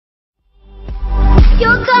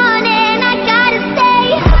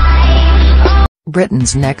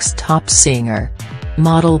Britain's Next Top Singer.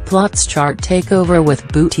 Model plots chart takeover with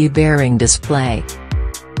booty-bearing display.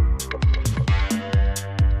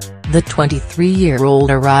 The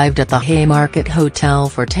 23-year-old arrived at the Haymarket Hotel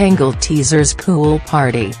for Tangled Teaser's pool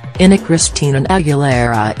party, in a Christina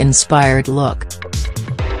Aguilera-inspired look.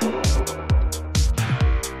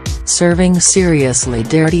 Serving seriously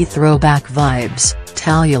dirty throwback vibes,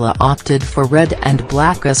 Talulah opted for red and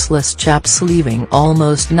black assless chaps, leaving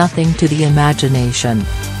almost nothing to the imagination.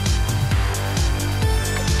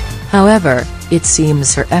 However, it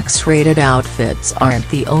seems her X-rated outfits aren't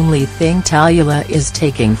the only thing Talulah is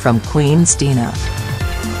taking from Queen Stina.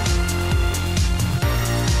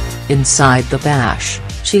 Inside the bash,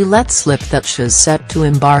 she let slip that she's set to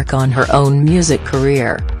embark on her own music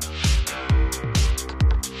career.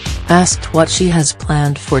 Asked what she has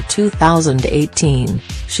planned for 2018,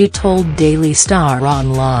 she told Daily Star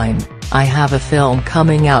Online, "I have a film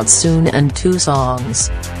coming out soon and 2 songs.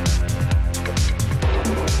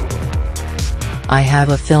 I have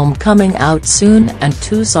a film coming out soon and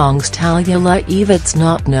 2 songs." Talulah-Eve. It's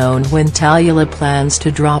not known when Talulah plans to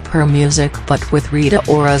drop her music, but with Rita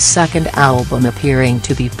Ora's second album appearing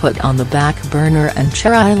to be put on the back burner and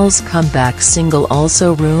Cheryl's comeback single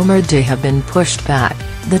also rumoured to have been pushed back,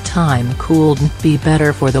 the time couldn't be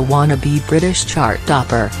better for the wannabe British chart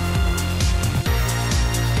topper.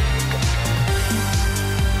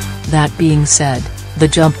 That being said, the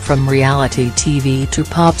jump from reality TV to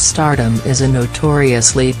pop stardom is a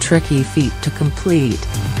notoriously tricky feat to complete.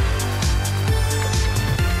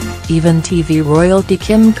 Even TV royalty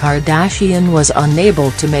Kim Kardashian was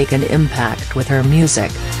unable to make an impact with her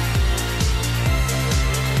music.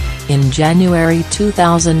 In January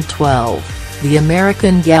 2012, the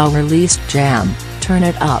American gal released Jam, Turn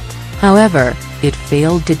It Up, however, it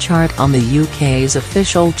failed to chart on the UK's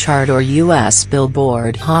official chart or US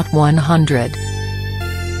Billboard Hot 100.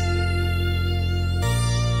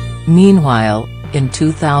 Meanwhile, in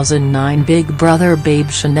 2009 Big Brother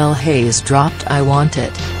babe Chanel Hayes dropped I Want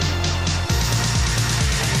It.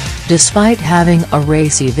 Despite having a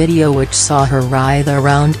racy video which saw her writhe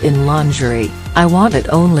around in lingerie, I Want It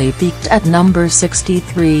only peaked at number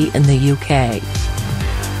 63 in the UK.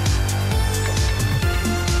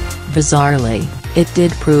 Bizarrely, it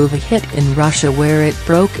did prove a hit in Russia where it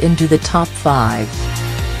broke into the top 5.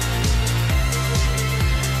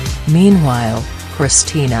 Meanwhile,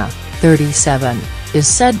 Christina, 37, is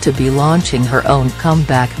said to be launching her own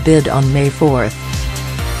comeback bid on May 4.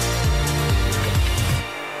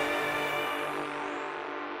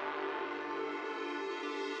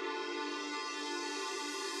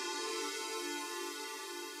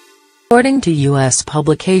 According to US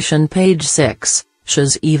publication Page 6,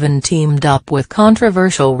 she's even teamed up with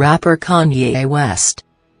controversial rapper Kanye West.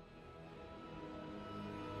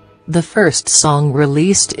 The first song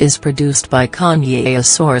released is produced by Kanye, a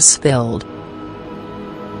source spilled.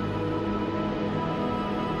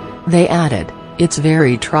 They added, "It's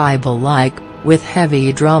very tribal-like, with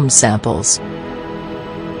heavy drum samples."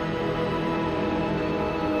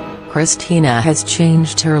 Christina has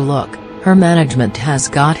changed her look, her management has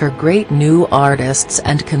got her great new artists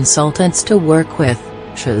and consultants to work with,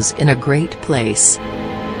 she's in a great place.